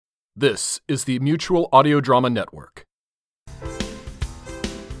This is the Mutual Audio Drama Network.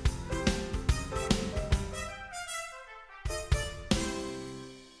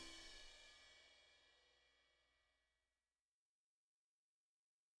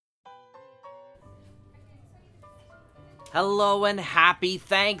 Hello and happy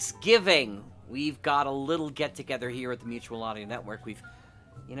Thanksgiving! We've got a little get-together here at the Mutual Audio Network. We've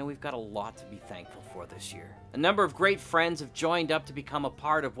got a lot to be thankful for this year. A number of great friends have joined up to become a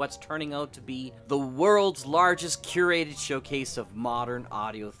part of what's turning out to be the world's largest curated showcase of modern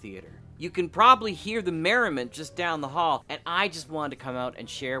audio theater. You can probably hear the merriment just down the hall, and I just wanted to come out and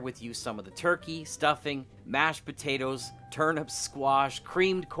share with you some of the turkey, stuffing, mashed potatoes, turnips, squash,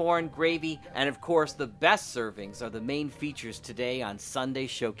 creamed corn, gravy, and of course the best servings are the main features today on Sunday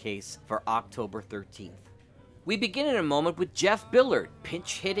Showcase for October 13th. We begin in a moment with Jeff Billard,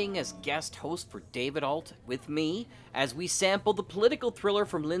 pinch-hitting as guest host for David Alt with me as we sample the political thriller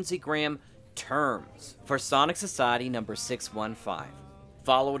from Lindsey Graham, Terms, for Sonic Society number 615.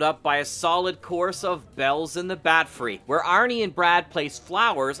 Followed up by a solid course of Bells in the Bat Free, where Arnie and Brad place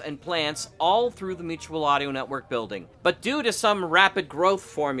flowers and plants all through the Mutual Audio Network building. But due to some rapid growth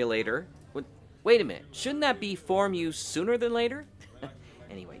formulator... Wait a minute, shouldn't that be form used sooner than later?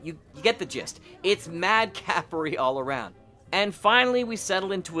 Anyway, you get the gist. It's madcappery all around. And finally, we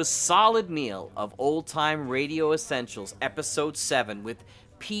settle into a solid meal of old-time radio essentials, episode 7, with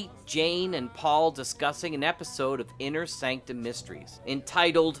Pete, Jane, and Paul discussing an episode of Inner Sanctum Mysteries,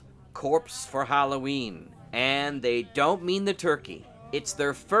 entitled Corpse for Halloween. And they don't mean the turkey. It's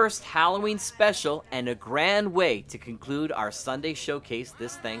their first Halloween special and a grand way to conclude our Sunday showcase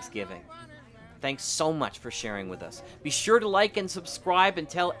this Thanksgiving. Thanks so much for sharing with us. Be sure to like and subscribe and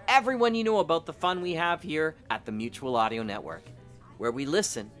tell everyone you know about the fun we have here at the Mutual Audio Network, where we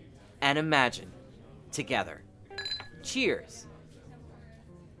listen and imagine together. Cheers.